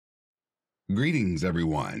Greetings,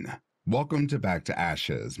 everyone. Welcome to Back to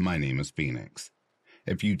Ashes. My name is Phoenix.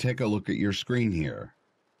 If you take a look at your screen here,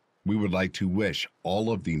 we would like to wish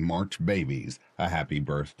all of the March babies a happy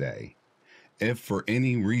birthday. If for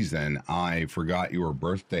any reason I forgot your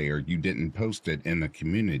birthday or you didn't post it in the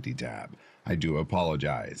community tab, I do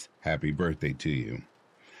apologize. Happy birthday to you.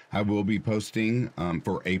 I will be posting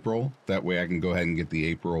for April. That way I can go ahead and get the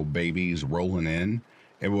April babies rolling in.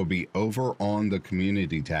 It will be over on the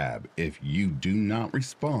community tab. If you do not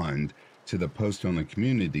respond to the post on the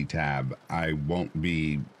community tab, I won't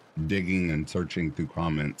be digging and searching through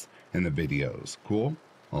comments in the videos. Cool?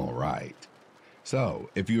 All right.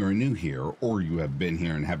 So if you are new here or you have been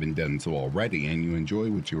here and haven't done so already and you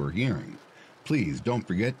enjoy what you are hearing, please don't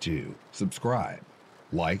forget to subscribe,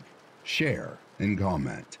 like, share, and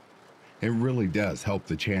comment. It really does help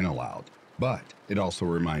the channel out, but it also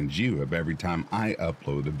reminds you of every time I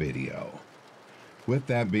upload a video. With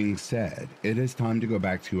that being said, it is time to go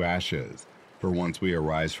back to ashes. For once we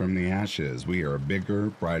arise from the ashes, we are a bigger,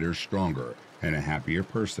 brighter, stronger, and a happier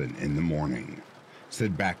person in the morning.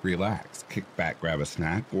 Sit back, relax, kick back, grab a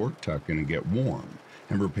snack, or tuck in and get warm,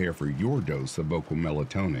 and prepare for your dose of vocal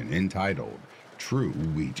melatonin entitled True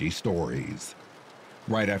Ouija Stories.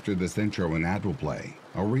 Right after this intro, an ad will play.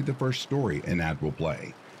 I'll read the first story an ad will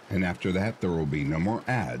play, and after that there will be no more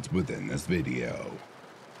ads within this video.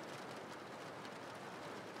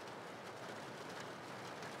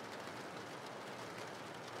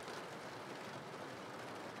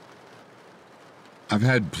 I've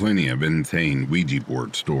had plenty of insane Ouija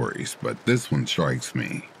board stories, but this one strikes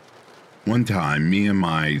me. One time, me and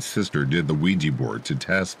my sister did the Ouija board to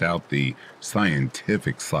test out the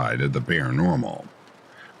scientific side of the paranormal.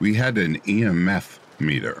 We had an EMF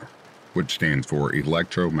meter, which stands for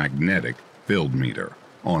electromagnetic field meter,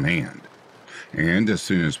 on hand. And as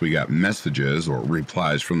soon as we got messages or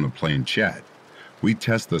replies from the planchette, we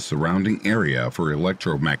test the surrounding area for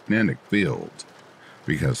electromagnetic fields,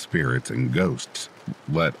 because spirits and ghosts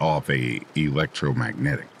let off a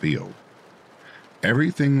electromagnetic field.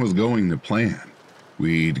 Everything was going to plan.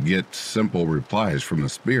 We'd get simple replies from the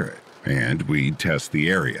spirit, and we'd test the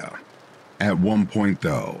area. At one point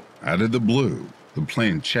though, out of the blue, the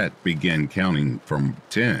planchette began counting from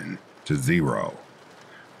 10 to 0.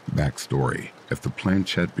 Backstory: if the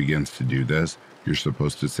planchette begins to do this, you're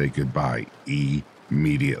supposed to say goodbye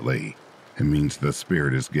immediately. It means the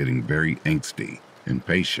spirit is getting very angsty,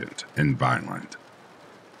 impatient, and violent.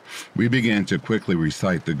 We began to quickly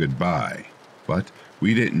recite the goodbye, but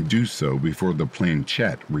we didn't do so before the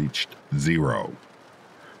planchette reached 0.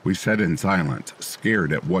 We sat in silence,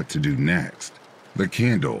 scared at what to do next. The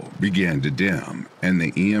candle began to dim, and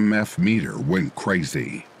the EMF meter went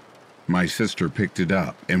crazy. My sister picked it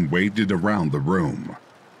up and waved it around the room.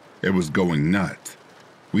 It was going nuts.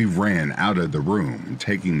 We ran out of the room,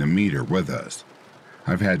 taking the meter with us.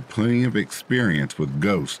 I've had plenty of experience with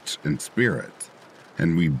ghosts and spirits,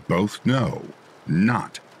 and we both know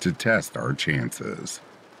not to test our chances.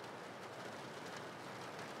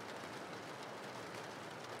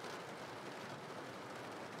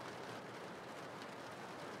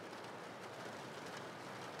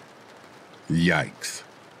 Yikes.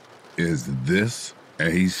 Is this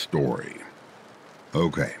a story?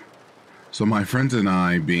 Okay. So my friends and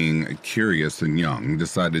I, being curious and young,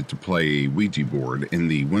 decided to play a Ouija board in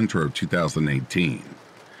the winter of 2018,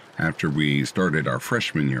 after we started our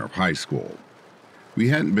freshman year of high school. We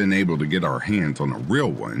hadn't been able to get our hands on a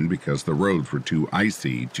real one because the roads were too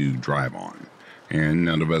icy to drive on, and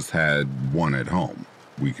none of us had one at home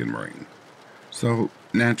we can bring. So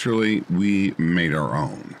naturally, we made our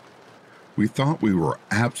own. We thought we were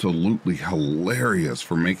absolutely hilarious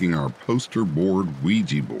for making our poster board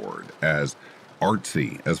Ouija board as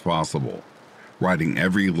artsy as possible, writing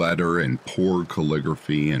every letter in poor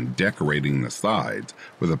calligraphy and decorating the sides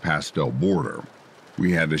with a pastel border.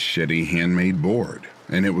 We had a shitty handmade board,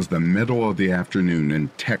 and it was the middle of the afternoon in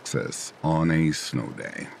Texas on a snow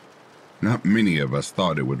day. Not many of us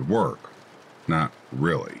thought it would work. Not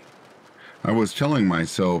really. I was telling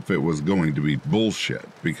myself it was going to be bullshit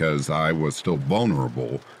because I was still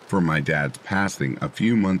vulnerable for my dad's passing a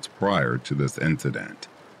few months prior to this incident.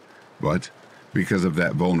 But because of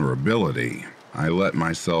that vulnerability, I let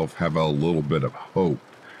myself have a little bit of hope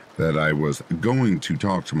that I was going to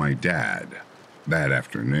talk to my dad that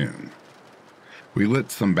afternoon. We lit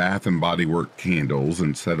some Bath and Body Works candles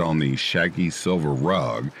and sat on the shaggy silver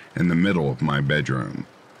rug in the middle of my bedroom.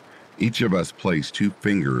 Each of us placed 2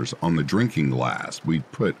 fingers on the drinking glass we'd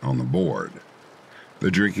put on the board. The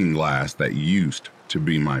drinking glass that used to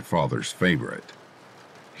be my father's favorite.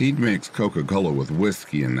 He'd mix Coca-Cola with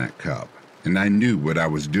whiskey in that cup, and I knew what I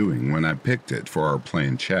was doing when I picked it for our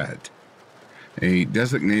planchette. A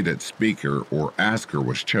designated speaker or asker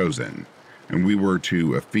was chosen, and we were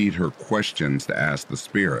to feed her questions to ask the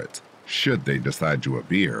spirits, should they decide to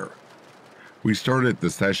appear. We started the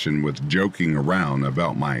session with joking around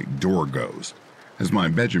about my door ghost, as my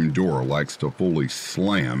bedroom door likes to fully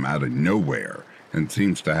slam out of nowhere and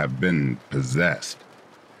seems to have been possessed.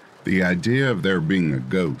 The idea of there being a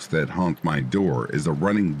ghost that haunts my door is a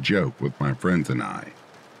running joke with my friends and I.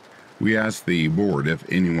 We asked the board if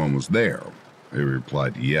anyone was there. It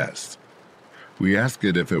replied yes. We asked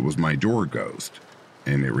it if it was my door ghost,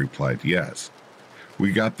 and it replied yes.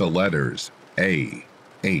 We got the letters A,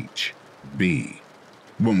 H, B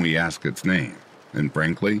when we asked its name, and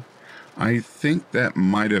frankly, I think that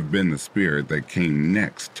might have been the spirit that came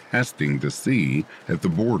next, testing to see if the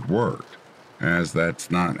board worked, as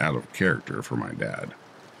that's not out of character for my dad.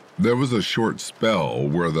 There was a short spell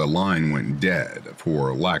where the line went dead,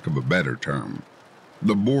 for lack of a better term.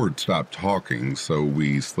 The board stopped talking, so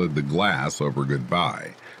we slid the glass over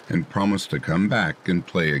goodbye and promised to come back and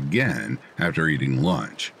play again after eating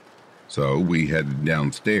lunch. So we headed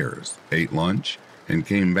downstairs, ate lunch, and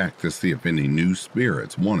came back to see if any new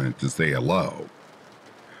spirits wanted to say hello.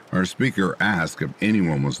 Our speaker asked if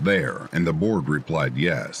anyone was there, and the board replied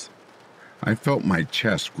yes. I felt my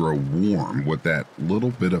chest grow warm with that little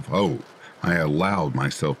bit of hope I allowed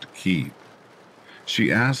myself to keep.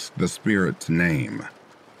 She asked the spirit's name.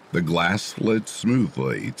 The glass slid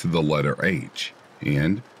smoothly to the letter H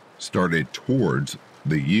and started towards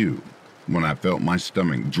the U when I felt my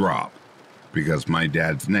stomach drop because my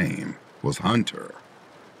dad's name was Hunter.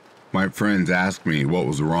 My friends asked me what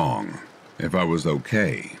was wrong, if I was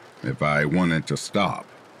okay, if I wanted to stop.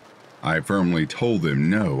 I firmly told them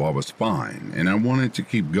no, I was fine, and I wanted to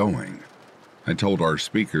keep going. I told our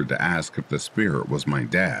speaker to ask if the spirit was my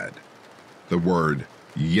dad. The word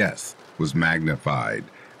yes was magnified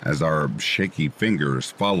as our shaky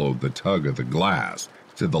fingers followed the tug of the glass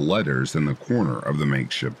to the letters in the corner of the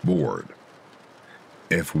makeshift board.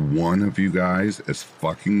 If one of you guys is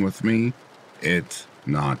fucking with me, it's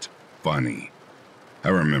not funny. I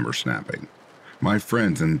remember snapping. My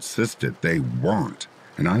friends insisted they weren't,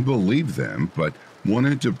 and I believed them, but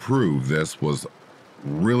wanted to prove this was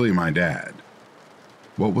really my dad.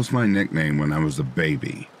 What was my nickname when I was a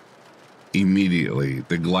baby? Immediately,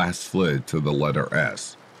 the glass slid to the letter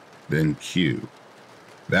S, then Q.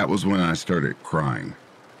 That was when I started crying.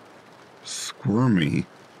 Squirmy,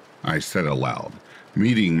 I said aloud,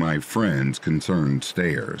 meeting my friend's concerned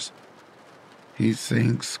stares. He's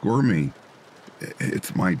saying squirmy.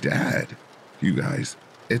 It's my dad, you guys.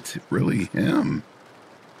 It's really him.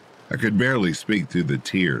 I could barely speak through the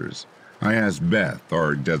tears. I asked Beth,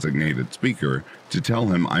 our designated speaker, to tell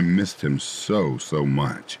him I missed him so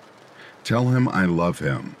much. Tell him I love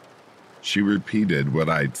him. She repeated what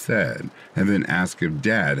I'd said and then asked if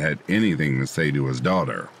Dad had anything to say to his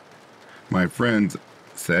daughter. My friends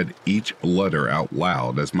said each letter out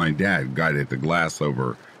loud as my dad guided the glass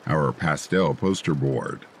over our pastel poster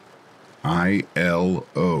board. I-L-O-V-E-Y-O-U.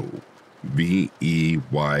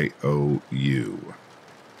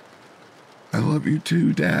 I love you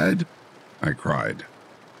too, Dad, I cried.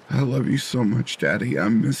 I love you so much, Daddy. I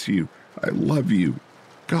miss you. I love you.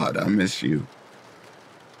 God, I miss you.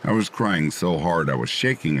 I was crying so hard I was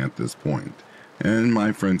shaking at this point, and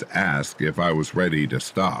my friends asked if I was ready to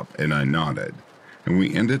stop, and I nodded, and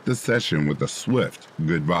we ended the session with a swift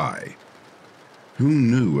goodbye. Who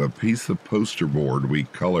knew a piece of poster board we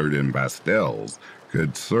colored in pastels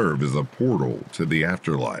could serve as a portal to the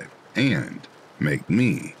afterlife and make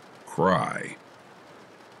me cry?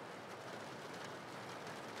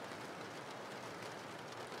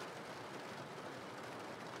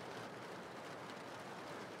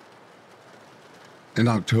 In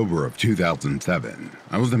October of 2007,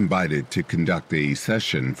 I was invited to conduct a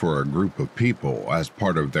session for a group of people as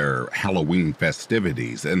part of their Halloween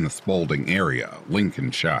festivities in the Spalding area,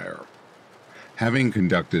 Lincolnshire. Having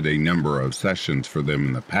conducted a number of sessions for them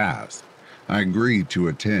in the past, I agreed to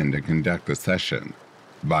attend and conduct the session,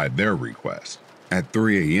 by their request, at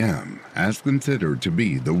 3 a.m. as considered to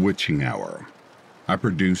be the witching hour. I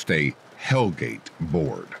produced a Hellgate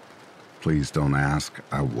board. Please don't ask,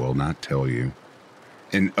 I will not tell you.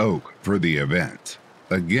 An oak for the event.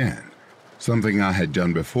 Again, something I had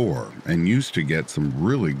done before and used to get some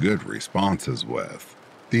really good responses with.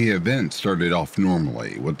 The event started off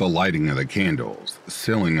normally with the lighting of the candles,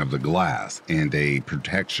 sealing of the glass, and a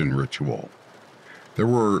protection ritual. There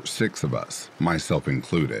were 6 of us, myself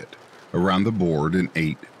included. Around the board and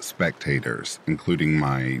 8 spectators, including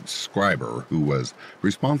my scriber, who was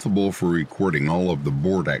responsible for recording all of the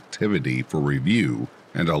board activity for review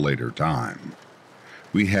at a later time.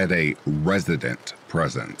 We had a resident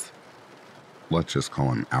present, let's just call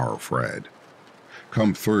him our Fred,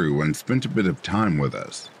 come through and spent a bit of time with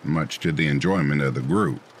us, much to the enjoyment of the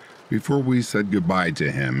group, before we said goodbye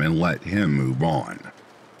to him and let him move on.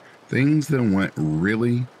 Things then went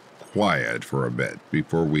really quiet for a bit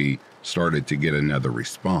before we started to get another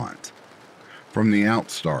response. From the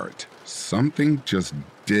outstart, something just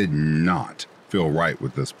did not feel right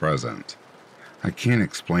with this present. I can't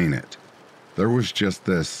explain it. There was just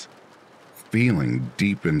this feeling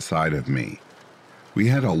deep inside of me. We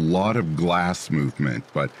had a lot of glass movement,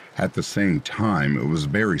 but at the same time, it was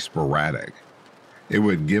very sporadic. It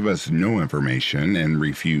would give us no information and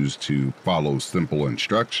refuse to follow simple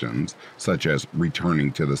instructions, such as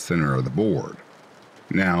returning to the center of the board.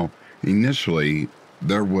 Now, initially,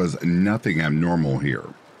 there was nothing abnormal here.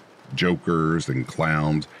 Jokers and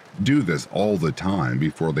clowns do this all the time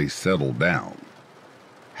before they settle down.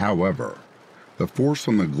 However, the force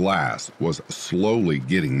on the glass was slowly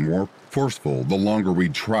getting more forceful the longer we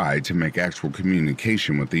tried to make actual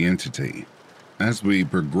communication with the entity. As we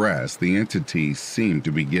progressed, the entity seemed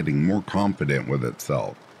to be getting more confident with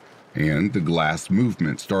itself, and the glass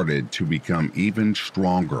movement started to become even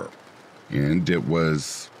stronger, and it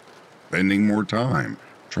was spending more time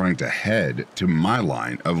trying to head to my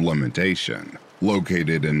line of limitation,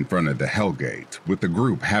 located in front of the Hellgate, with the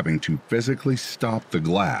group having to physically stop the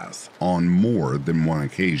glass on more than one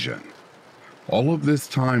occasion. All of this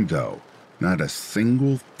time, though, not a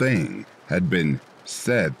single thing had been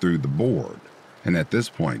said through the board, and at this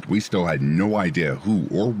point we still had no idea who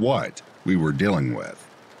or what we were dealing with.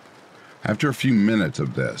 After a few minutes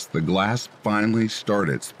of this, the glass finally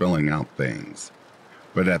started spelling out things.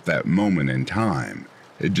 But at that moment in time,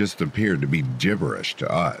 it just appeared to be gibberish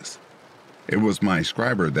to us. It was my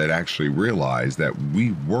scriber that actually realized that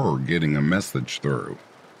we were getting a message through.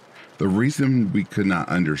 The reason we could not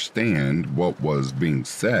understand what was being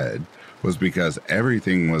said was because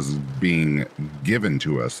everything was being given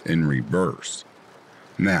to us in reverse.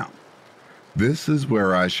 Now, this is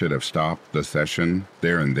where I should have stopped the session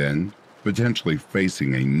there and then, potentially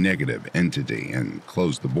facing a negative entity, and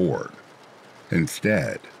closed the board.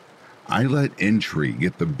 Instead, I let intrigue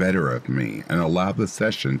get the better of me and allowed the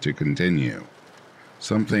session to continue,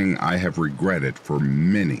 something I have regretted for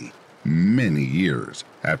many, many years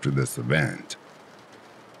after this event.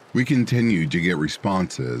 We continued to get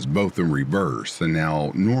responses both in reverse and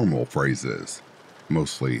now normal phrases,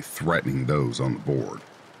 mostly threatening those on the board.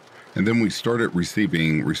 And then we started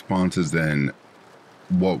receiving responses in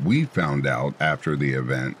what we found out after the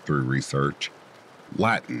event through research,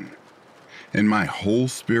 Latin. In my whole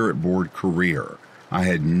spirit board career, I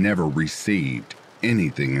had never received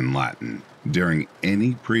anything in Latin during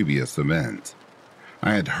any previous event.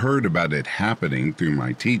 I had heard about it happening through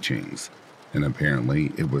my teachings, and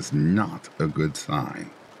apparently it was not a good sign.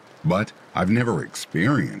 But I've never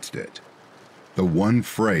experienced it. The one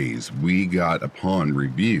phrase we got upon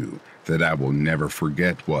review that I will never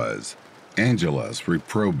forget was Angelus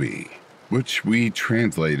Reprobi, which we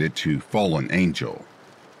translated to fallen angel.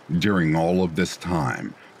 During all of this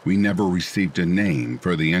time, we never received a name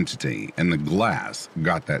for the entity, and the glass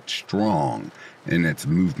got that strong in its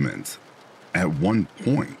movements. At one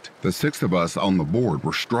point, the 6 of us on the board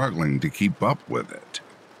were struggling to keep up with it.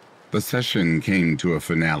 The session came to a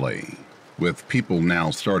finale, with people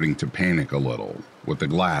now starting to panic a little, with the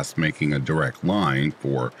glass making a direct line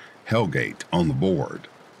for Hellgate on the board.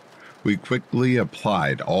 We quickly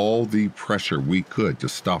applied all the pressure we could to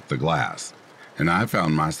stop the glass, and I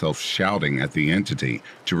found myself shouting at the entity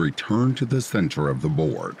to return to the center of the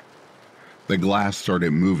board. The glass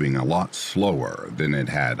started moving a lot slower than it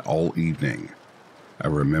had all evening. I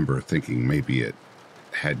remember thinking maybe it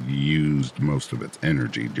had used most of its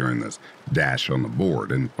energy during this dash on the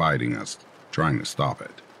board and fighting us, trying to stop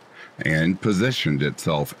it, and positioned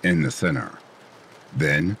itself in the center.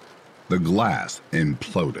 Then, the glass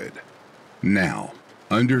imploded. Now,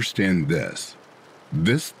 understand this.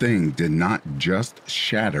 This thing did not just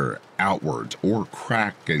shatter outwards or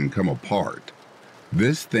crack and come apart.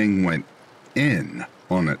 This thing went in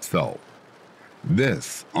on itself.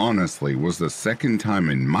 This, honestly, was the second time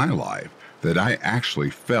in my life that I actually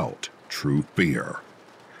felt true fear.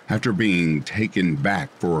 After being taken back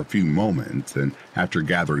for a few moments and after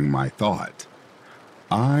gathering my thoughts,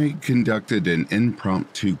 I conducted an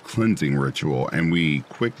impromptu cleansing ritual, and we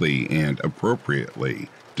quickly and appropriately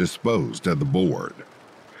disposed of the board.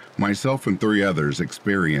 Myself and 3 others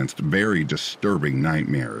experienced very disturbing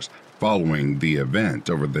nightmares following the event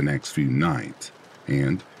over the next few nights,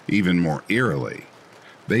 and, even more eerily,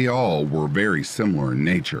 they all were very similar in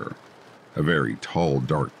nature. A very tall,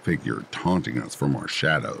 dark figure taunting us from our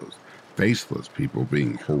shadows, faceless people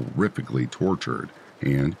being horrifically tortured,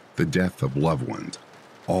 and the death of loved ones,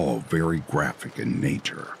 all very graphic in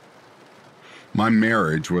nature. My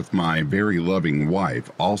marriage with my very loving wife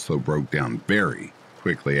also broke down very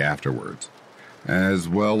quickly afterwards, as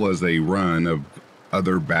well as a run of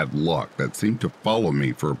other bad luck that seemed to follow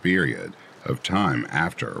me for a period of time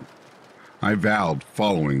after. I vowed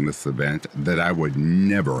following this event that I would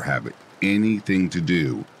never have anything to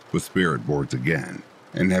do with spirit boards again,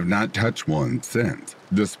 and have not touched one since,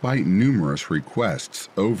 despite numerous requests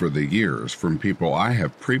over the years from people I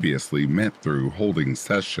have previously met through holding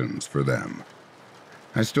sessions for them.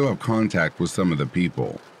 I still have contact with some of the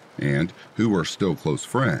people, and who are still close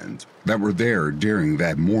friends, that were there during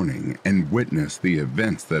that morning and witnessed the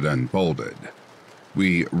events that unfolded.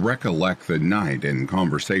 We recollect the night and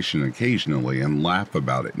conversation occasionally and laugh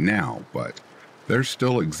about it now, but there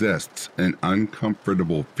still exists an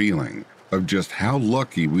uncomfortable feeling of just how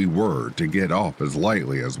lucky we were to get off as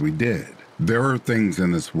lightly as we did. There are things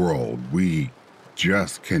in this world we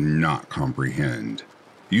just cannot comprehend.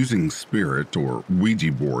 Using spirit or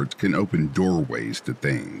Ouija boards can open doorways to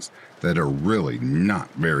things that are really not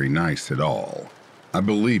very nice at all. I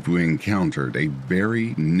believe we encountered a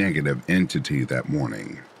very negative entity that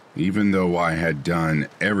morning, even though I had done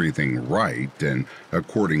everything right and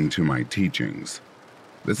according to my teachings.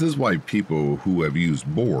 This is why people who have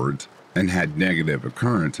used boards and had negative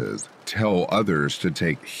occurrences tell others to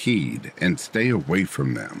take heed and stay away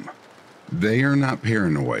from them. They are not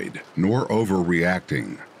paranoid nor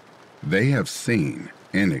overreacting. They have seen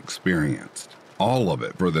and experienced all of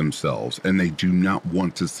it for themselves, and they do not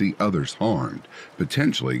want to see others harmed,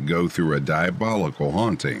 potentially go through a diabolical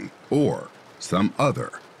haunting or some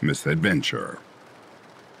other misadventure.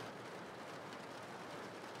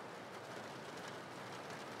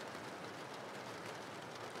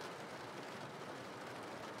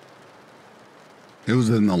 It was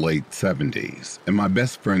in the late 70s, and my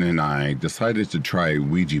best friend and I decided to try a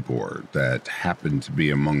Ouija board that happened to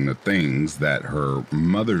be among the things that her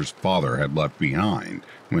mother's father had left behind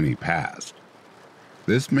when he passed.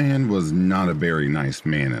 This man was not a very nice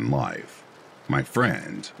man in life. My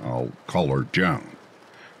friend, I'll call her Joan,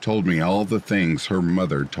 told me all the things her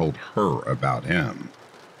mother told her about him.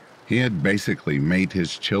 He had basically made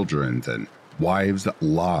his children's and wives'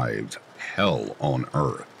 lives hell on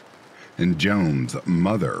earth, and Joan's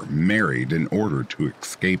mother married in order to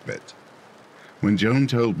escape it. When Joan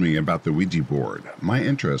told me about the Ouija board, my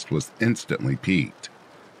interest was instantly piqued.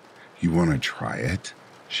 "You want to try it?"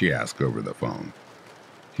 she asked over the phone.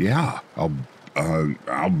 "Yeah,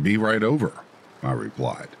 I'll be right over," I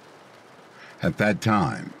replied. At that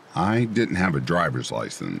time, I didn't have a driver's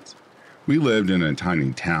license. We lived in a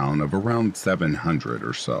tiny town of around 700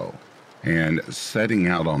 or so, and setting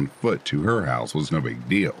out on foot to her house was no big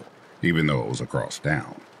deal, even though it was across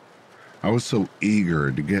town. I was so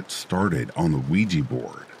eager to get started on the Ouija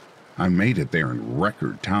board. I made it there in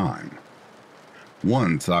record time.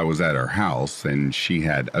 Once I was at her house and she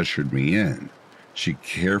had ushered me in, she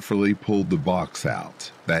carefully pulled the box out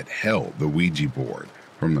that held the Ouija board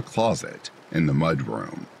from the closet in the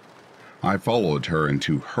mudroom. I followed her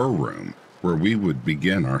into her room where we would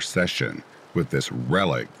begin our session with this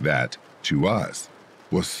relic that, to us,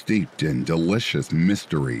 was steeped in delicious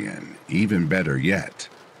mystery and, even better yet,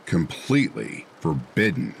 completely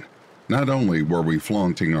forbidden. Not only were we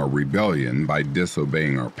flaunting our rebellion by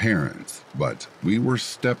disobeying our parents, but we were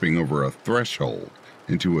stepping over a threshold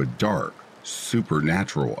into a dark,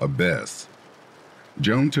 supernatural abyss.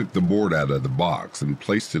 Joan took the board out of the box and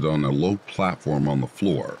placed it on a low platform on the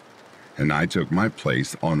floor, and I took my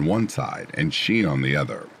place on one side and she on the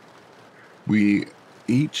other. We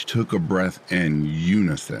each took a breath in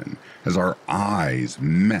unison as our eyes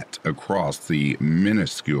met across the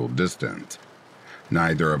minuscule distance.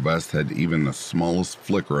 Neither of us had even the smallest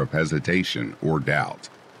flicker of hesitation or doubt.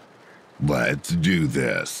 "Let's do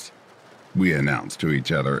this," we announced to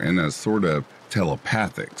each other in a sort of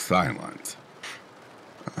telepathic silence.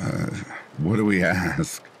 What do we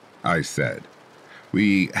ask?" I said.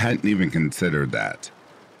 We hadn't even considered that.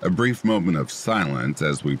 A brief moment of silence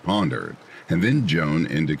as we pondered, and then Joan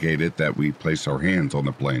indicated that we place our hands on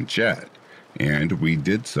the planchette, and we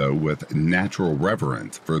did so with natural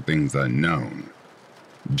reverence for things unknown.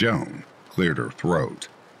 Joan cleared her throat.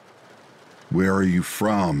 "Where are you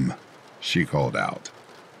from?" she called out.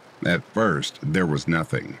 At first, there was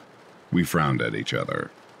nothing. We frowned at each other.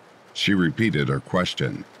 She repeated her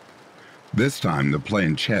question. This time the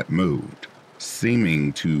planchette moved,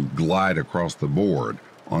 seeming to glide across the board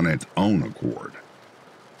on its own accord.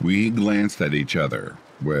 We glanced at each other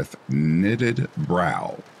with knitted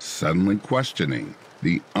brow, suddenly questioning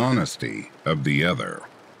the honesty of the other.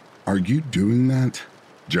 "Are you doing that?"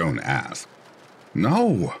 Joan asked.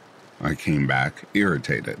 "No," I came back,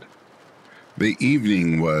 irritated. The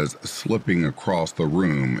evening was slipping across the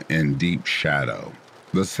room in deep shadow.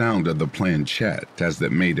 The sound of the planchette as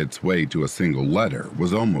it made its way to a single letter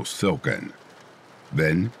was almost silken.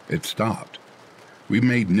 Then it stopped. We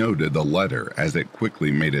made note of the letter as it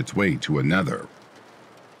quickly made its way to another.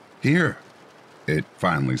 "Here," it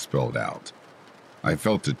finally spelled out. I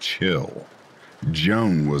felt a chill.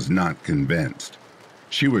 Joan was not convinced.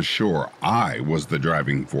 She was sure I was the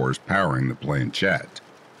driving force powering the planchette.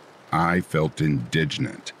 I felt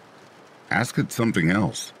indignant. "Ask it something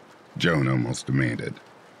else," Joan almost demanded.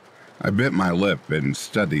 I bit my lip and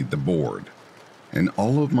studied the board. In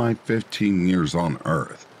all of my 15 years on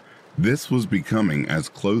Earth, this was becoming as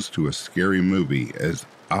close to a scary movie as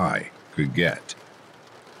I could get.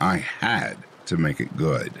 I had to make it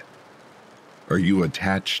good. "Are you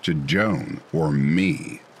attached to Joan or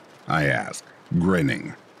me?" I asked,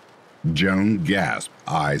 grinning. Joan gasped,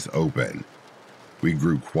 eyes open. We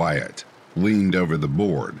grew quiet, leaned over the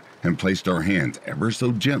board, and placed our hands ever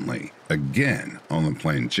so gently again on the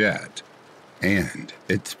planchette. And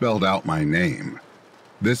it spelled out my name.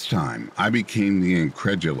 This time, I became the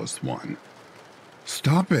incredulous one.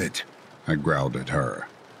 "Stop it," I growled at her.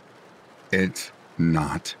 "It's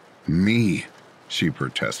not me," she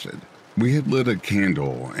protested. We had lit a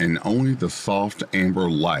candle, and only the soft amber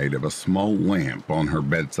light of a small lamp on her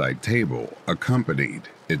bedside table accompanied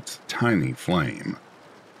its tiny flame.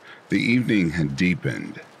 The evening had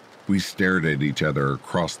deepened. We stared at each other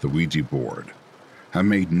across the Ouija board. I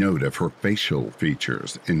made note of her facial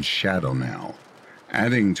features in shadow now,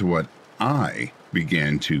 adding to what I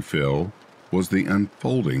began to feel was the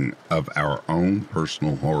unfolding of our own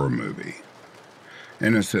personal horror movie.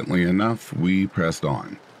 Innocently enough, we pressed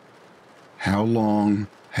on. "How long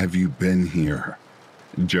have you been here?"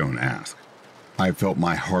 Joan asked. I felt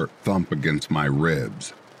my heart thump against my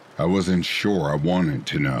ribs. I wasn't sure I wanted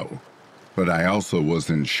to know, but I also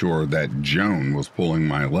wasn't sure that Joan was pulling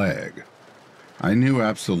my leg. I knew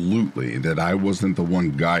absolutely that I wasn't the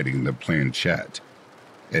one guiding the planchette.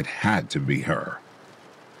 It had to be her.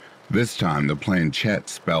 This time the planchette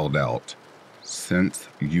spelled out, "Since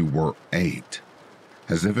you were 8,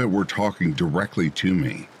 as if it were talking directly to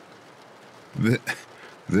me.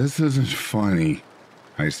 This isn't funny,"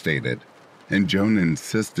 I stated, and Joan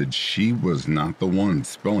insisted she was not the one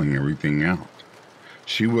spelling everything out.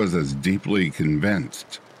 She was as deeply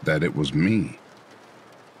convinced that it was me.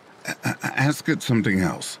 "Ask it something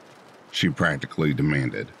else," she practically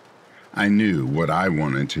demanded. I knew what I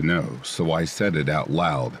wanted to know, so I said it out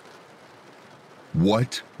loud.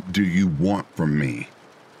 "What do you want from me?"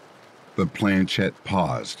 The planchette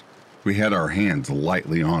paused. We had our hands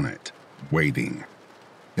lightly on it, waiting.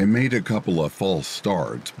 It made a couple of false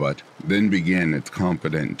starts, but then began its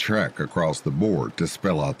confident trek across the board to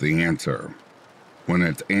spell out the answer. When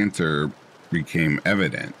its answer became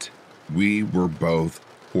evident, we were both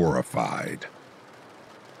horrified.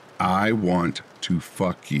 "I want to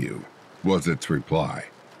fuck you," was its reply.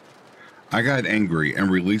 I got angry and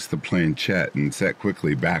released the planchette and sat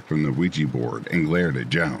quickly back from the Ouija board and glared at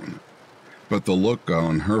Joan. But the look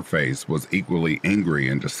on her face was equally angry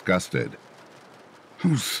and disgusted.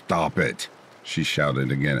 "Oh, stop it," she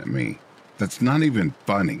shouted again at me. "That's not even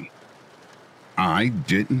funny." "I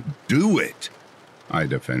didn't do it," I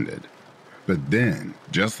defended. But then,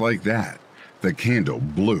 just like that, the candle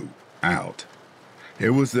blew out. It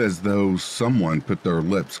was as though someone put their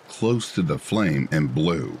lips close to the flame and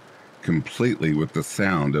blew, completely with the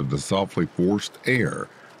sound of the softly forced air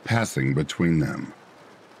passing between them.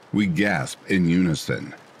 We gasped in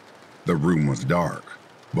unison. The room was dark,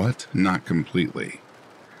 but not completely.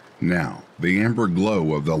 Now, the amber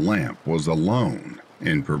glow of the lamp was alone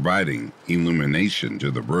in providing illumination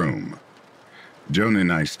to the room. Joan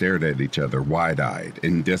and I stared at each other wide-eyed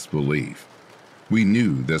in disbelief. We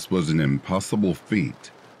knew this was an impossible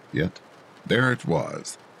feat, yet there it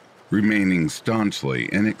was, remaining staunchly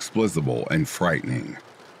inexplicable and frightening.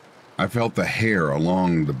 I felt the hair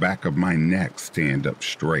along the back of my neck stand up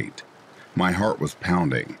straight. My heart was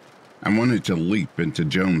pounding. I wanted to leap into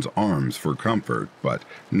Joan's arms for comfort, but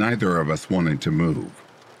neither of us wanted to move.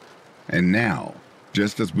 And now,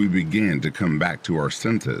 just as we began to come back to our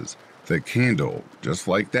senses, the candle, just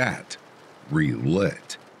like that,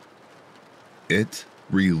 relit. It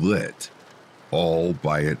relit all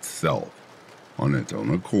by itself, on its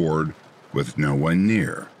own accord, with no one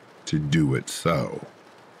near to do it so.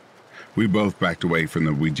 We both backed away from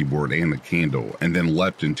the Ouija board and the candle and then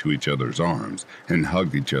leapt into each other's arms and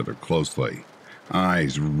hugged each other closely,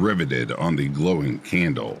 eyes riveted on the glowing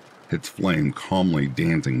candle, its flame calmly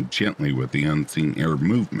dancing gently with the unseen air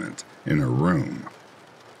movement in her room.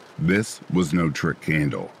 This was no trick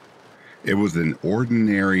candle. It was an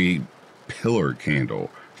ordinary pillar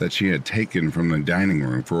candle that she had taken from the dining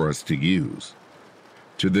room for us to use.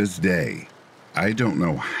 To this day, I don't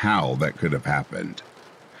know how that could have happened.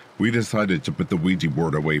 We decided to put the Ouija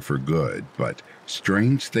board away for good, but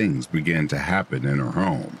strange things began to happen in her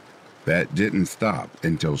home. That didn't stop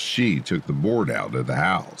until she took the board out of the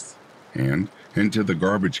house and into the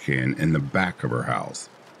garbage can in the back of her house.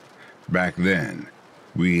 Back then,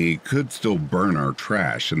 we could still burn our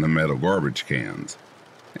trash in the metal garbage cans,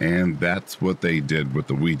 and that's what they did with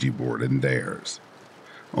the Ouija board in theirs.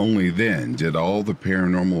 Only then did all the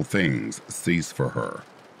paranormal things cease for her.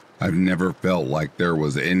 I've never felt like there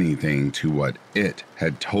was anything to what it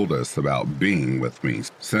had told us about being with me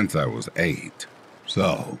since I was 8.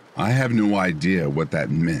 So, I have no idea what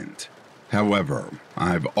that meant. However,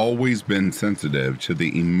 I've always been sensitive to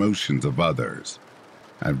the emotions of others.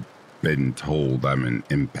 I've been told I'm an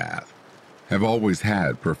empath. Have always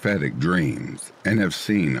had prophetic dreams and have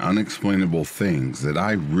seen unexplainable things that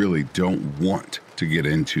I really don't want to get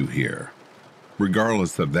into here.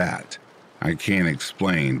 Regardless of that, I can't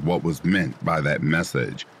explain what was meant by that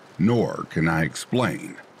message, nor can I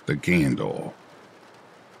explain the candle.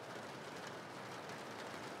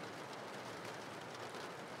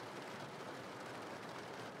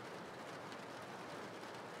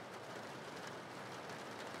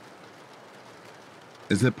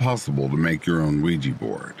 Is it possible to make your own Ouija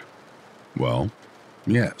board? Well,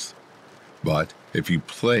 yes. But if you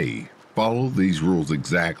follow these rules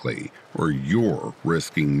exactly, or you're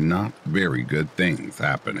risking not very good things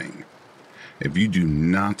happening. If you do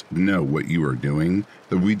not know what you are doing,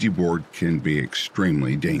 the Ouija board can be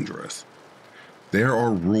extremely dangerous. There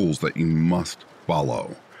are rules that you must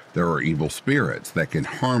follow. There are evil spirits that can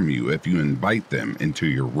harm you if you invite them into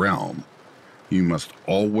your realm. You must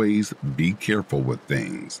always be careful with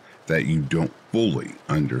things that you don't fully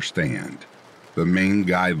understand. The main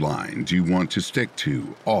guidelines you want to stick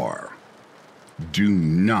to are: do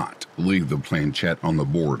not leave the planchette on the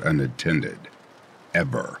board unattended,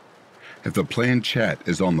 ever. If the planchette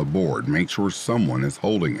is on the board, make sure someone is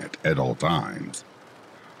holding it at all times.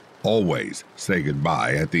 Always say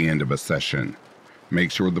goodbye at the end of a session.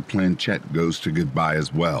 Make sure the planchette goes to goodbye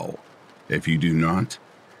as well. If you do not,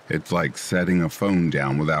 it's like setting a phone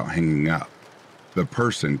down without hanging up. The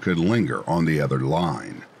person could linger on the other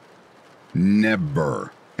line.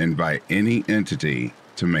 Never invite any entity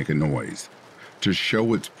to make a noise, to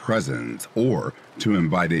show its presence, or to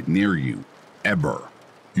invite it near you, ever.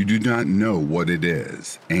 You do not know what it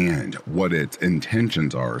is and what its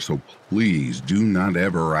intentions are, so please do not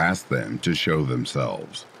ever ask them to show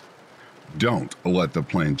themselves. Don't let the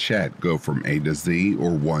planchette go from A to Z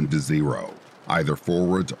or 1 to 0, either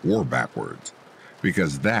forwards or backwards,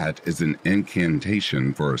 because that is an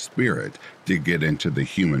incantation for a spirit to get into the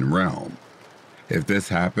human realm. If this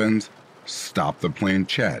happens, stop the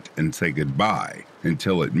planchette and say goodbye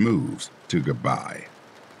until it moves to goodbye.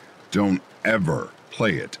 Don't ever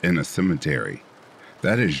play it in a cemetery.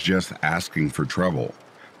 That is just asking for trouble.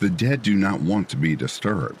 The dead do not want to be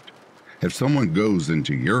disturbed. If someone goes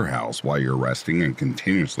into your house while you're resting and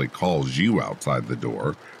continuously calls you outside the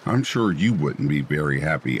door, I'm sure you wouldn't be very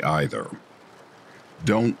happy either.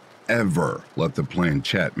 Don't ever let the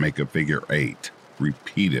planchette make a figure 8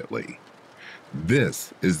 repeatedly.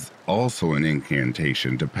 This is also an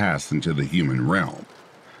incantation to pass into the human realm.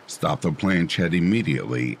 Stop the planchette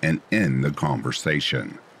immediately and end the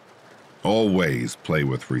conversation. Always play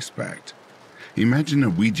with respect. Imagine a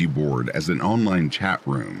Ouija board as an online chat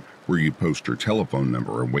room where you post your telephone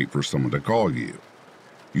number and wait for someone to call you.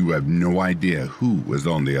 You have no idea who is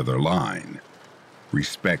on the other line.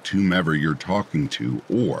 Respect whomever you're talking to,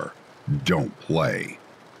 or don't play.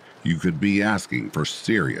 You could be asking for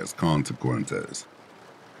serious consequences.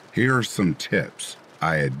 Here are some tips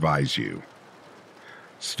I advise you.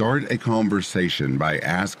 Start a conversation by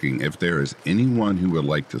asking if there is anyone who would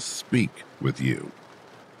like to speak with you.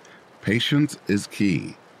 Patience is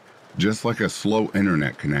key. Just like a slow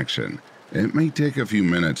internet connection, it may take a few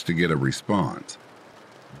minutes to get a response.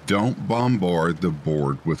 Don't bombard the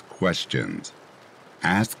board with questions.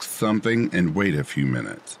 Ask something and wait a few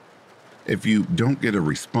minutes. If you don't get a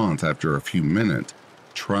response after a few minutes,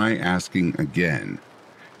 try asking again.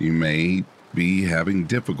 You may be having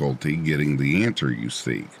difficulty getting the answer you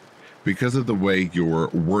seek. because of the way you're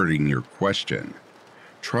wording your question.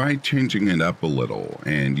 Try changing it up a little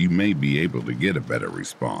and you may be able to get a better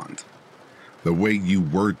response. The way you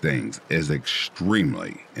word things is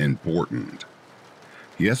extremely important.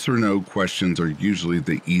 Yes or no questions are usually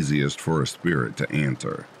the easiest for a spirit to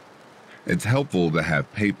answer. It's helpful to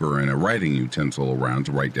have paper and a writing utensil around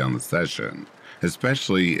to write down the session,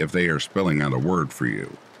 especially if they are spelling out a word for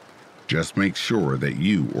you. Just make sure that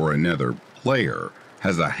you or another player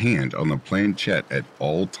has a hand on the planchette at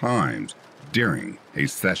all times during a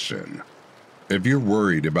session. If you're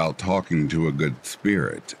worried about talking to a good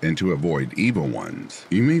spirit and to avoid evil ones,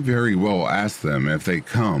 you may very well ask them if they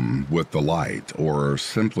come with the light, or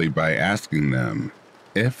simply by asking them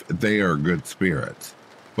if they are good spirits.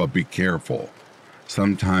 But be careful.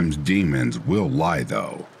 Sometimes demons will lie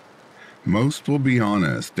though. Most will be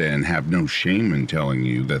honest and have no shame in telling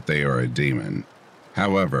you that they are a demon.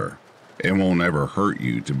 However, it won't ever hurt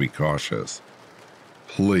you to be cautious.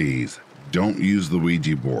 Please don't use the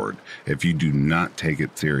Ouija board if you do not take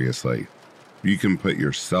it seriously. You can put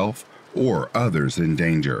yourself or others in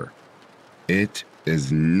danger. It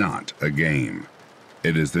is not a game.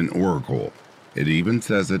 It is an oracle. It even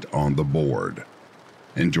says it on the board.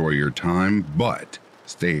 Enjoy your time, but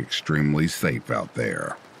stay extremely safe out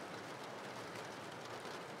there.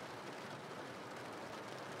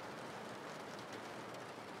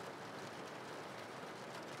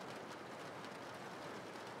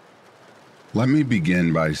 Let me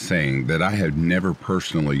begin by saying that I have never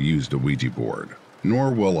personally used a Ouija board,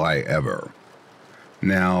 nor will I ever.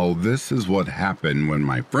 Now, this is what happened when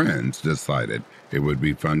my friends decided it would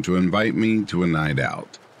be fun to invite me to a night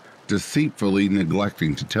out, deceitfully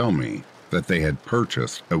neglecting to tell me that they had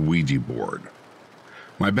purchased a Ouija board.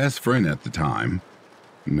 My best friend at the time,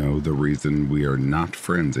 no, the reason we are not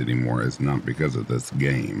friends anymore is not because of this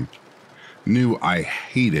game, knew I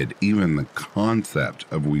hated even the concept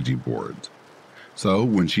of Ouija boards. So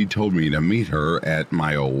when she told me to meet her at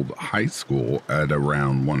my old high school at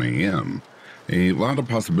around 1 a.m., a lot of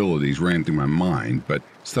possibilities ran through my mind, but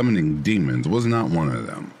summoning demons was not one of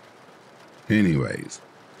them. Anyways,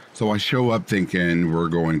 so I show up thinking we're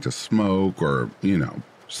going to smoke or,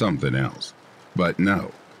 something else. But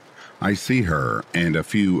no, I see her and a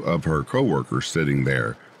few of her coworkers sitting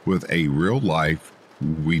there with a real-life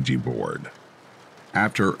Ouija board.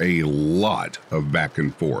 After a lot of back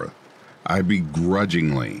and forth, I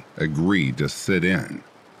begrudgingly agreed to sit in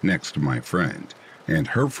next to my friend and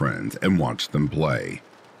her friends and watch them play.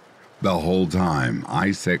 The whole time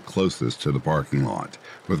I sat closest to the parking lot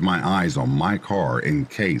with my eyes on my car in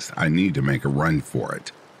case I need to make a run for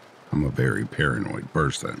it. I'm a very paranoid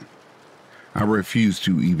person. I refuse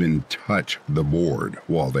to even touch the board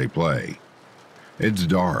while they play. It's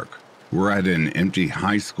dark. We're at an empty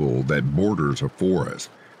high school that borders a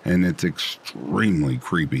forest, and it's extremely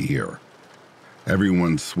creepy here.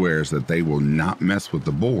 Everyone swears that they will not mess with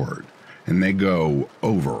the board, and they go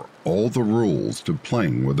over all the rules to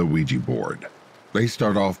playing with a Ouija board. They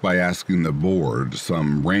start off by asking the board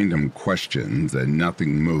some random questions and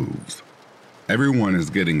nothing moves. Everyone is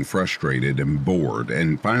getting frustrated and bored,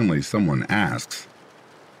 and finally someone asks,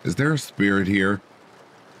 "Is there a spirit here?"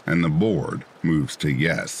 And the board moves to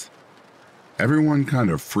yes. Everyone kind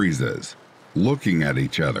of freezes, looking at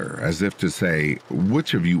each other as if to say,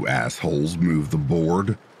 "Which of you assholes moved the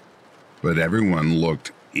board?" But everyone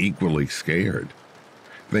looked equally scared.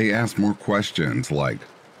 They ask more questions like,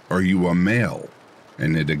 "Are you a male?"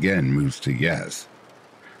 And it again moves to yes.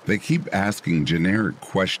 They keep asking generic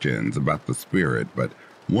questions about the spirit, but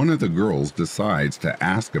one of the girls decides to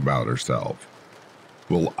ask about herself.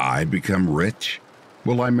 "Will I become rich?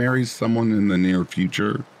 Will I marry someone in the near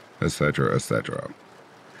future?" Etc., etc.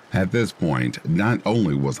 At this point, not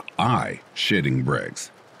only was I shitting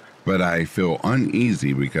bricks, but I feel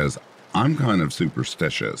uneasy because I'm kind of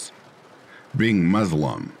superstitious. Being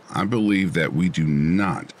Muslim, I believe that we do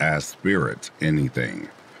not ask spirits anything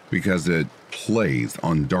because it plays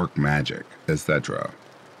on dark magic, etc.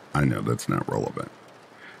 I know that's not relevant.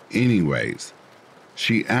 Anyways,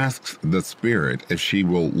 she asks the spirit if she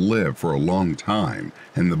will live for a long time,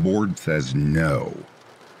 and the board says no.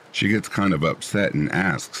 She gets kind of upset and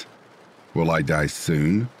asks, "Will I die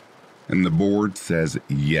soon?" And the board says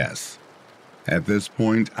yes. At this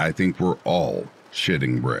point, I think we're all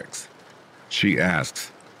shitting bricks. She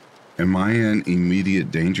asks, "Am I in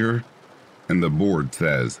immediate danger?" And the board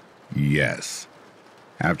says yes.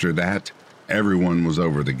 After that, everyone was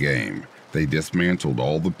over the game. They dismantled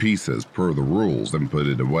all the pieces per the rules and put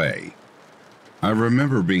it away. I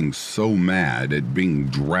remember being so mad at being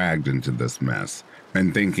dragged into this mess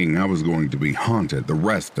and thinking I was going to be haunted the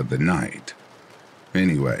rest of the night.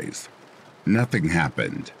 Anyways, nothing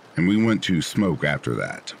happened, and we went to smoke after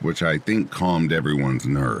that, which I think calmed everyone's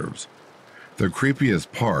nerves. The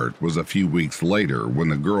creepiest part was a few weeks later when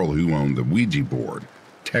the girl who owned the Ouija board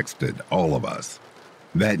texted all of us.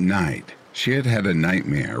 That night, she had had a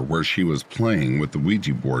nightmare where she was playing with the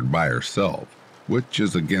Ouija board by herself, which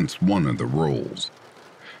is against one of the rules.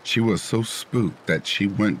 She was so spooked that she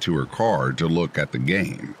went to her car to look at the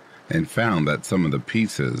game and found that some of the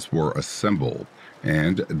pieces were assembled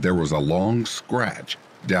and there was a long scratch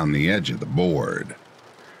down the edge of the board.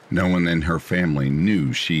 No one in her family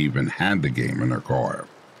knew she even had the game in her car.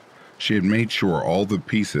 She had made sure all the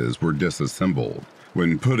pieces were disassembled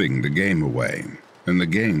when putting the game away, and the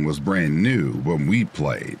game was brand new when we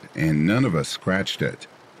played, and none of us scratched it.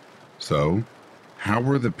 So, how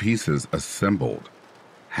were the pieces assembled?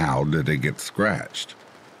 How did it get scratched?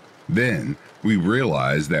 Then, we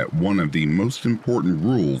realized that one of the most important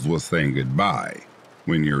rules was saying goodbye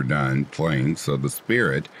when you're done playing so the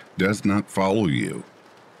spirit does not follow you.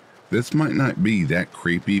 This might not be that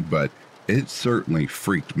creepy, but it certainly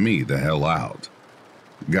freaked me the hell out.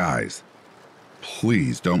 Guys,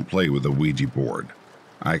 please don't play with a Ouija board.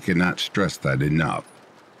 I cannot stress that enough.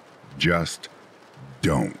 Just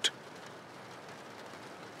don't.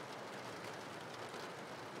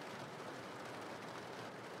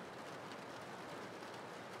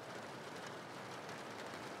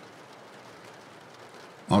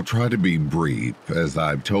 I'll try to be brief, as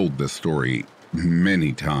I've told this story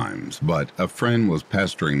many times, but a friend was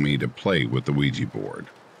pestering me to play with the Ouija board.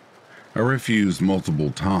 I refused multiple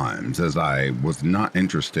times as I was not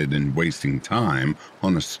interested in wasting time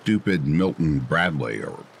on a stupid Milton Bradley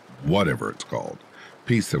or whatever it's called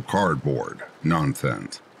piece of cardboard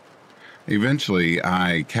nonsense. Eventually,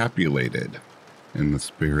 I capitulated, in the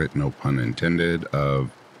spirit, no pun intended, of,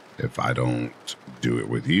 if I don't do it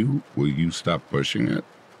with you, will you stop pushing it?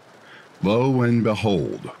 Lo and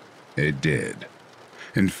behold, it did.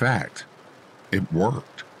 In fact, it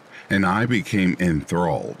worked, and I became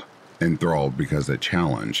enthralled. Enthralled because it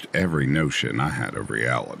challenged every notion I had of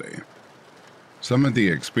reality. Some of the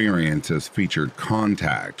experiences featured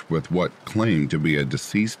contact with what claimed to be a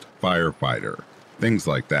deceased firefighter, things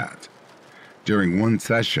like that. During one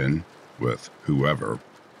session, with whoever,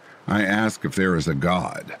 I asked if there is a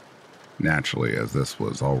God. Naturally, as this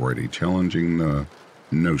was already challenging the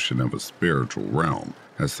notion of a spiritual realm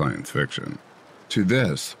as science fiction. To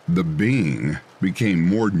this, the being became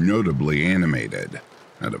more notably animated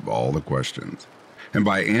out of all the questions. And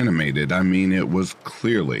by animated, I mean it was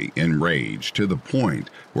clearly enraged to the point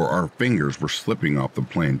where our fingers were slipping off the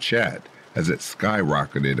planchette as it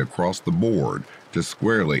skyrocketed across the board to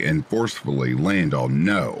squarely and forcefully land on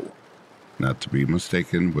no, not to be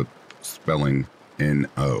mistaken with spelling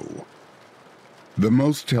N-O. The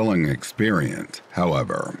most telling experience,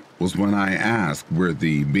 however, was when I asked where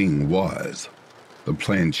the being was. The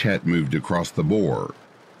planchette moved across the board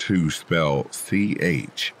to spell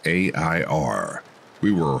C-H-A-I-R.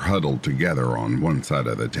 We were huddled together on one side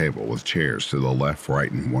of the table with chairs to the left,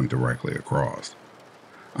 right, and one directly across.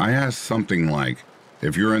 I asked something like,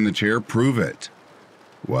 "If you're in the chair, prove it."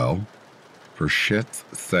 Well, for shit's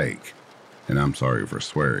sake, and I'm sorry for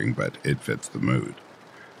swearing, but it fits the mood,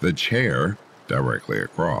 the chair, directly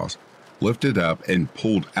across, lifted up and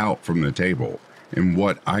pulled out from the table in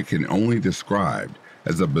what I can only describe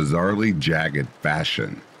as a bizarrely jagged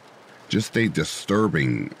fashion. Just a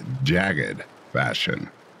disturbing, jagged fashion.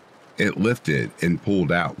 It lifted and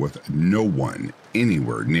pulled out with no one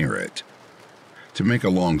anywhere near it. To make a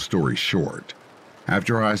long story short,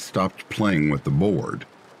 after I stopped playing with the board,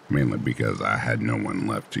 mainly because I had no one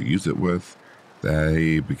left to use it with,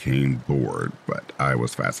 they became bored, but I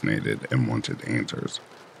was fascinated and wanted answers.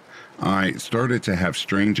 I started to have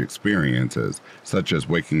strange experiences, such as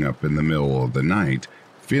waking up in the middle of the night,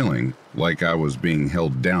 feeling like I was being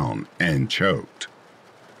held down and choked,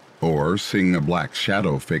 or seeing a black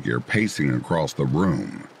shadow figure pacing across the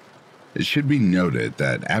room. It should be noted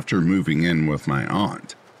that after moving in with my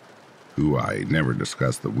aunt, who I never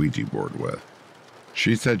discussed the Ouija board with,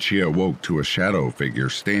 she said she awoke to a shadow figure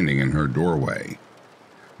standing in her doorway.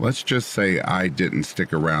 Let's just say I didn't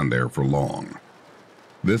stick around there for long.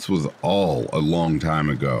 This was all a long time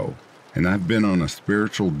ago, and I've been on a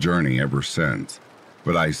spiritual journey ever since,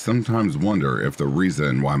 but I sometimes wonder if the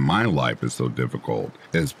reason why my life is so difficult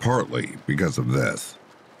is partly because of this.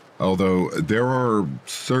 Although there are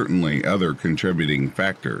certainly other contributing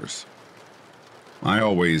factors. I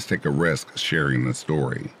always take a risk sharing the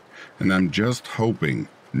story, and I'm just hoping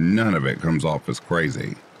none of it comes off as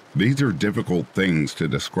crazy. These are difficult things to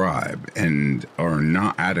describe and are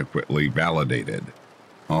not adequately validated.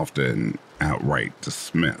 Often, outright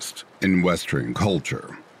dismissed in Western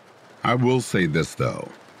culture. I will say this though,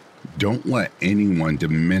 don't let anyone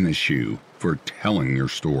diminish you for telling your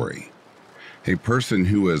story. A person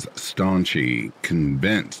who is staunchly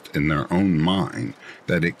convinced in their own mind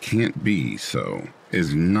that it can't be so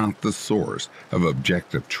is not the source of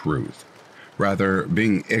objective truth, rather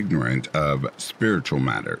being ignorant of spiritual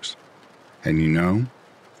matters. And you know,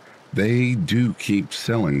 they do keep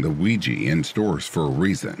selling the Ouija in stores for a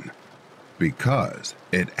reason, because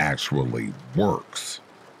it actually works.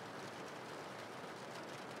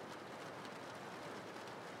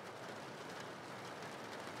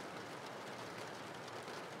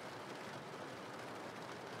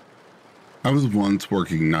 I was once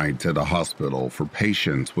working nights at a hospital for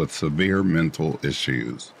patients with severe mental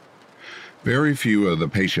issues. Very few of the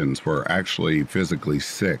patients were actually physically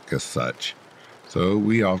sick as such, so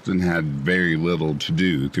we often had very little to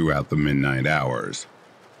do throughout the midnight hours.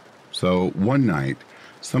 So one night,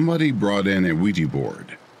 somebody brought in a Ouija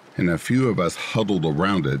board, and a few of us huddled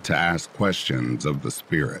around it to ask questions of the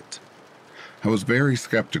spirit. I was very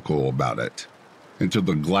skeptical about it, until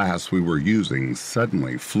the glass we were using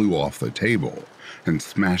suddenly flew off the table and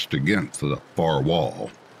smashed against the far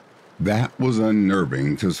wall. That was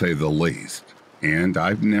unnerving to say the least, and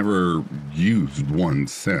I've never used one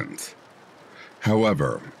since.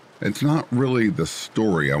 However, it's not really the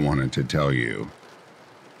story I wanted to tell you.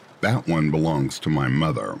 That one belongs to my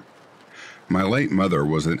mother. My late mother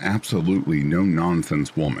was an absolutely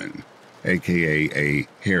no-nonsense woman, aka a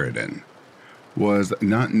harridan. Was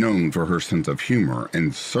not known for her sense of humor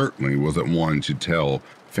and certainly wasn't one to tell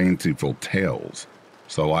fanciful tales,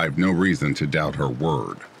 so I've no reason to doubt her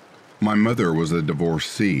word. My mother was a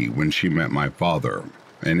divorcee when she met my father,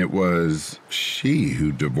 and it was she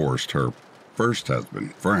who divorced her first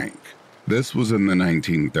husband, Frank. This was in the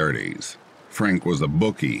 1930s. Frank was a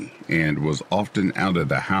bookie and was often out of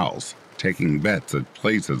the house, taking bets at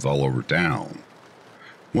places all over town.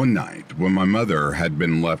 One night, when my mother had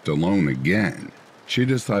been left alone again, she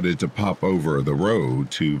decided to pop over the road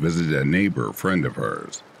to visit a neighbor friend of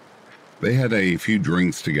hers. They had a few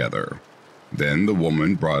drinks together. Then the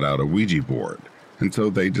woman brought out a Ouija board, and so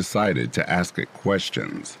they decided to ask it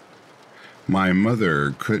questions. My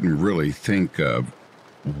mother couldn't really think of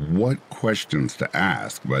what questions to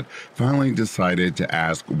ask, but finally decided to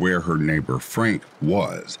ask where her neighbor Frank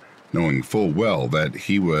was, knowing full well that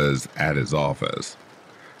he was at his office.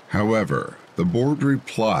 However, the board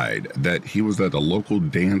replied that he was at a local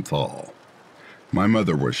dance hall. My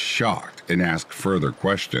mother was shocked and asked further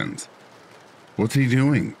questions. What's he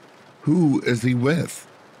doing? Who is he with?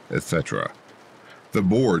 Etc. The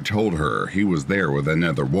board told her he was there with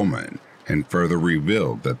another woman and further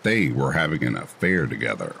revealed that they were having an affair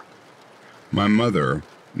together. My mother,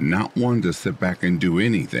 not one to sit back and do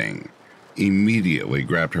anything, immediately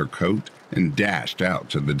grabbed her coat and dashed out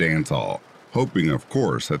to the dance hall, hoping, of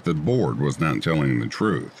course, that the board was not telling the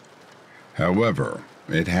truth. However,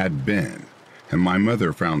 it had been, and my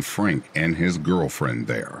mother found Frank and his girlfriend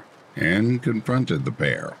there, and confronted the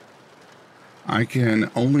pair. I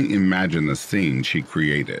can only imagine the scene she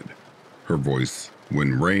created. Her voice,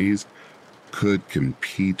 when raised, could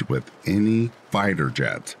compete with any fighter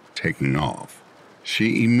jets taking off.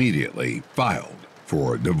 She immediately filed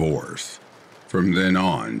for a divorce. From then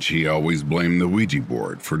on, she always blamed the Ouija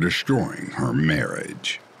board for destroying her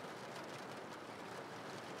marriage.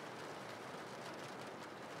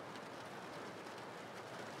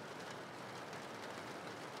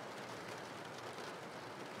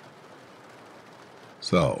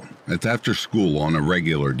 So, it's after school on a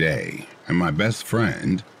regular day, and my best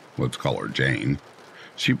friend, let's call her Jane,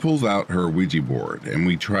 she pulls out her Ouija board and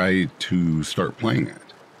we try to start playing it.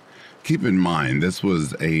 Keep in mind, this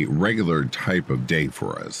was a regular type of day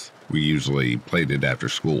for us. We usually played it after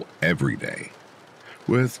school every day,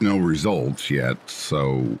 with no results yet,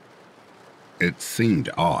 so it seemed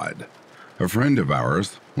odd. A friend of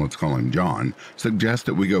ours, let's call him John,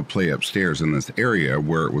 suggested we go play upstairs in this area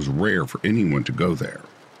where it was rare for anyone to go there.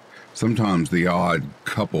 Sometimes the odd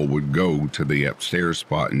couple would go to the upstairs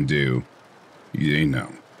spot and do,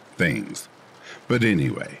 things. But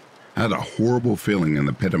anyway, I had a horrible feeling in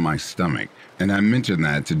the pit of my stomach, and I mentioned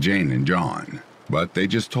that to Jane and John, but they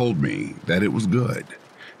just told me that it was good,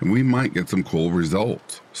 and we might get some cool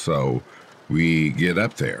results. So we get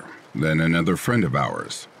up there. Then another friend of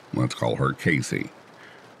ours, let's call her Casey,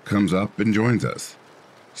 comes up and joins us.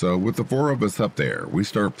 So with the four of us up there, we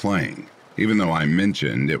start playing, even though I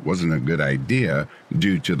mentioned it wasn't a good idea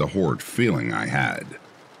due to the horrid feeling I had.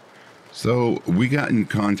 So we got in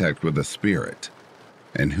contact with a spirit.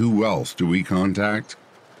 And who else do we contact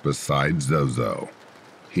besides Zozo?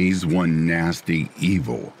 He's one nasty,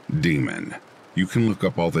 evil demon. You can look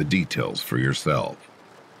up all the details for yourself.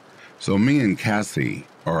 So me and Cassie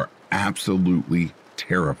are absolutely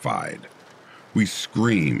terrified. We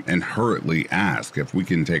scream and hurriedly ask if we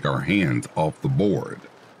can take our hands off the board.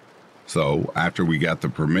 So after we got the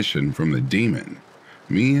permission from the demon,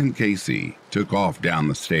 me and Casey took off down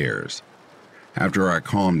the stairs. After I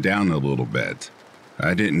calmed down a little bit,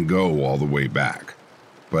 I didn't go all the way back,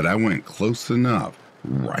 but I went close enough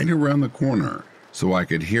right around the corner so I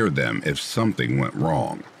could hear them if something went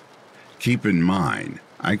wrong. Keep in mind,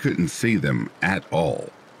 I couldn't see them at all.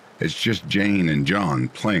 It's just Jane and John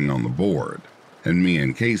playing on the board, and me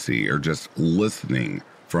and Casey are just listening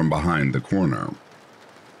from behind the corner.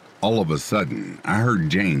 All of a sudden, I heard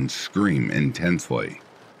Jane scream intensely.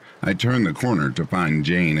 I turned the corner to find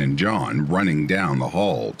Jane and John running down the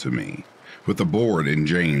hall to me, with the board in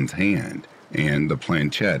Jane's hand and the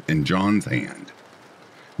planchette in John's hand.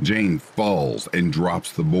 Jane falls and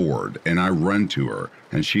drops the board, and I run to her,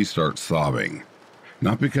 and she starts sobbing.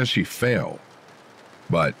 Not because she fell,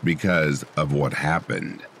 but because of what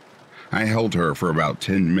happened. I held her for about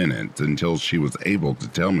 10 minutes until she was able to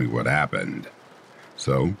tell me what happened.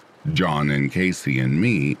 So, John and Casey and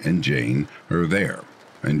me and Jane are there,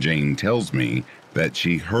 and Jane tells me that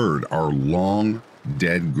she heard our long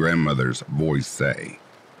dead grandmother's voice say,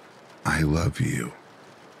 "I love you."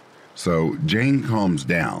 So Jane calms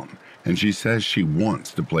down, and she says she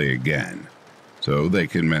wants to play again. So they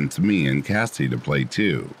convince me and Cassie to play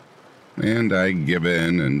too, and I give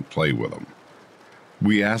in and play with them.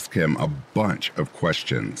 We ask him a bunch of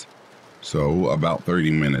questions. So about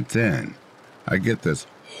 30 minutes in, I get this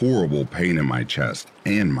horrible pain in my chest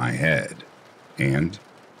and my head, and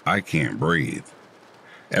I can't breathe.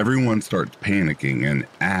 Everyone starts panicking and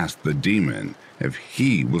asks the demon if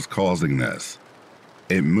he was causing this.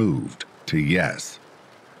 It moved to yes.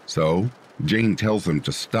 So Jane tells him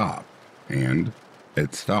to stop, and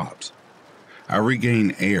it stops. I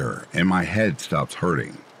regain air and my head stops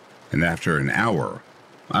hurting, and after an hour,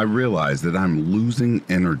 I realize that I'm losing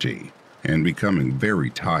energy and becoming very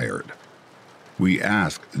tired. We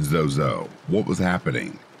asked Zozo what was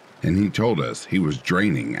happening, and he told us he was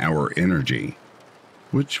draining our energy,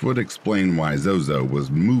 which would explain why Zozo was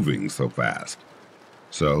moving so fast.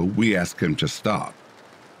 So we asked him to stop,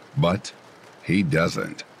 but he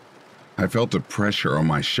doesn't. I felt a pressure on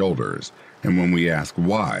my shoulders, and when we asked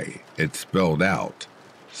why, it spelled out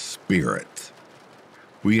spirits.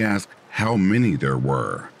 We asked how many there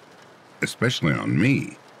were, especially on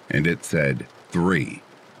me, and it said 3.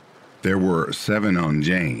 There were 7 on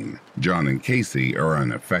Jane. John and Casey are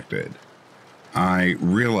unaffected. I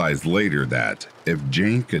realized later that if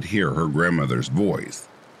Jane could hear her grandmother's voice,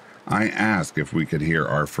 I asked if we could hear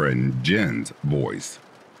our friend Jen's voice.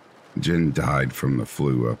 Jen died from the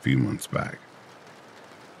flu a few months back.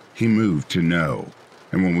 He moved to no,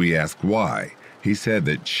 and when we asked why, he said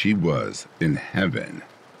that she was in heaven.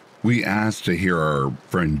 We asked to hear our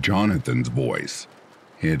friend Jonathan's voice.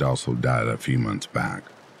 He had also died a few months back,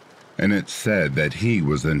 and it said that he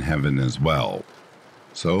was in heaven as well.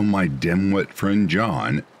 So my dimwit friend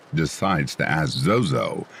John decides to ask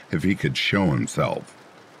Zozo if he could show himself.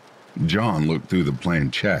 John looked through the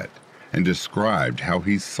planchette and described how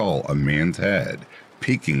he saw a man's head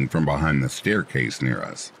peeking from behind the staircase near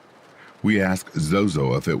us. We asked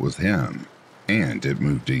Zozo if it was him, and it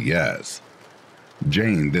moved to yes.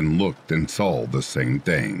 Jane then looked and saw the same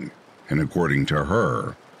thing, and according to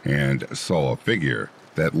her, and saw a figure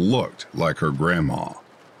that looked like her grandma.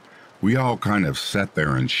 We all kind of sat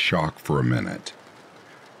there in shock for a minute.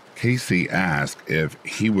 Casey asked if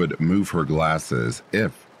he would move her glasses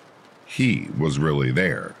if he was really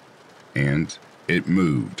there, and it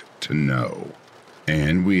moved to no.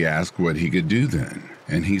 And we asked what he could do then,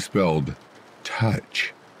 and he spelled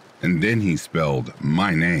touch, and then he spelled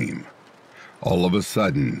my name. All of a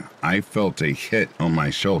sudden, I felt a hit on my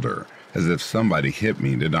shoulder as if somebody hit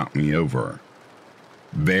me to knock me over.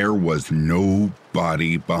 There was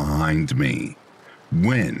nobody behind me.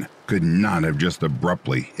 Wind could not have just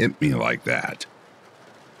abruptly hit me like that.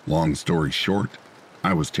 Long story short,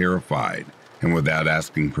 I was terrified, and without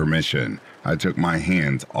asking permission, I took my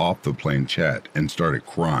hands off the planchette and started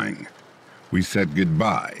crying. We said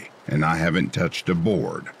goodbye, and I haven't touched a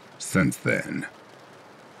board since then.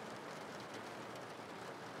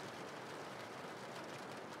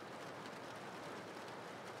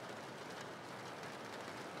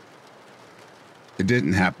 It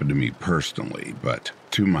didn't happen to me personally, but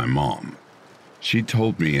to my mom. She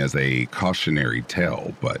told me as a cautionary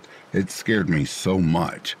tale, but it scared me so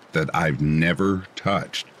much that I've never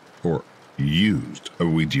touched or used a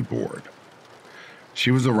Ouija board. She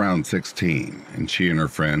was around 16, and she and her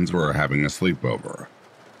friends were having a sleepover.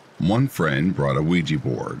 One friend brought a Ouija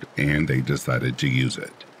board, and they decided to use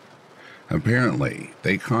it. Apparently,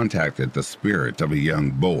 they contacted the spirit of a young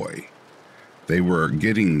boy. They were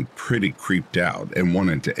getting pretty creeped out and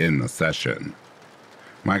wanted to end the session.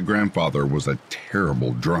 My grandfather was a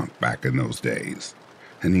terrible drunk back in those days,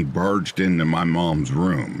 and he barged into my mom's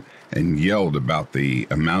room and yelled about the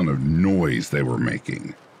amount of noise they were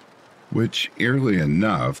making, which, eerily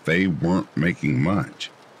enough, they weren't making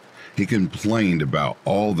much. He complained about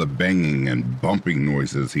all the banging and bumping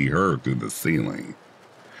noises he heard through the ceiling.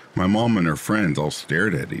 My mom and her friends all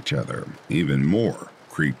stared at each other, even more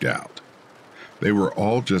creeped out. They were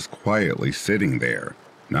all just quietly sitting there,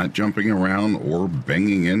 not jumping around or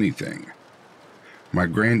banging anything. My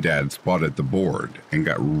granddad spotted the board and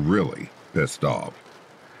got really pissed off.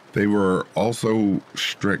 They were also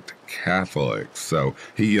strict Catholics, so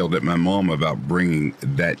he yelled at my mom about bringing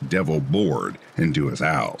that devil board into his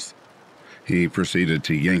house. He proceeded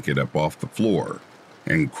to yank it up off the floor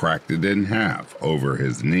and cracked it in half over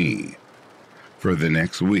his knee. For the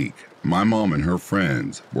next week, my mom and her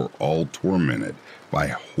friends were all tormented by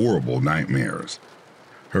horrible nightmares.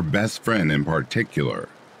 Her best friend in particular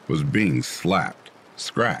was being slapped,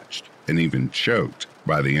 scratched, and even choked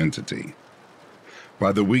by the entity.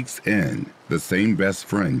 By the week's end, the same best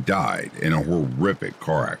friend died in a horrific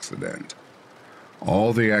car accident.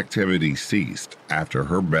 All the activity ceased after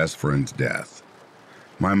her best friend's death.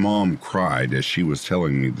 My mom cried as she was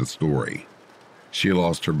telling me the story. She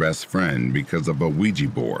lost her best friend because of a Ouija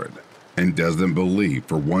board and doesn't believe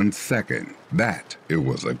for 1 second that it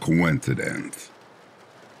was a coincidence.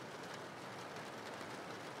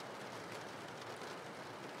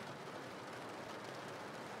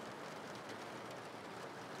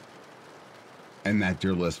 And that,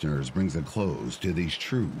 dear listeners, brings a close to these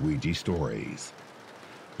true Ouija stories.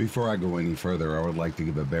 Before I go any further, I would like to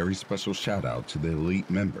give a very special shout out to the elite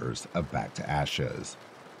members of Back to Ashes.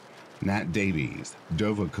 Nat Davies,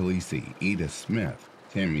 Dova Khaleesi, Edith Smith,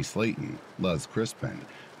 Tammy Slayton, Luz Crispin,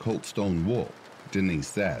 Colt Stone Wolf, Denise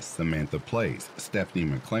Sess, Samantha Place, Stephanie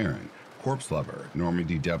McLaren, Corpse Lover, Norma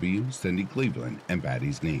D.W., Cindy Cleveland, and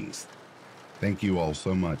Batty's niece. Thank you all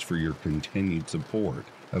so much for your continued support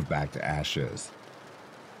of Back to Ashes.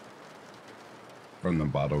 From the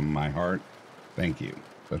bottom of my heart, thank you.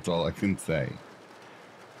 That's all I can say.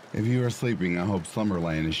 If you are sleeping, I hope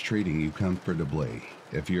Slumberland is treating you comfortably.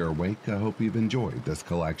 If you're awake, I hope you've enjoyed this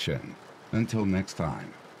collection. Until next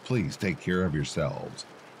time, please take care of yourselves.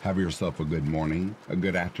 Have yourself a good morning, a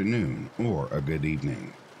good afternoon, or a good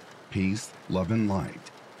evening. Peace, love, and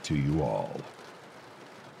light to you all.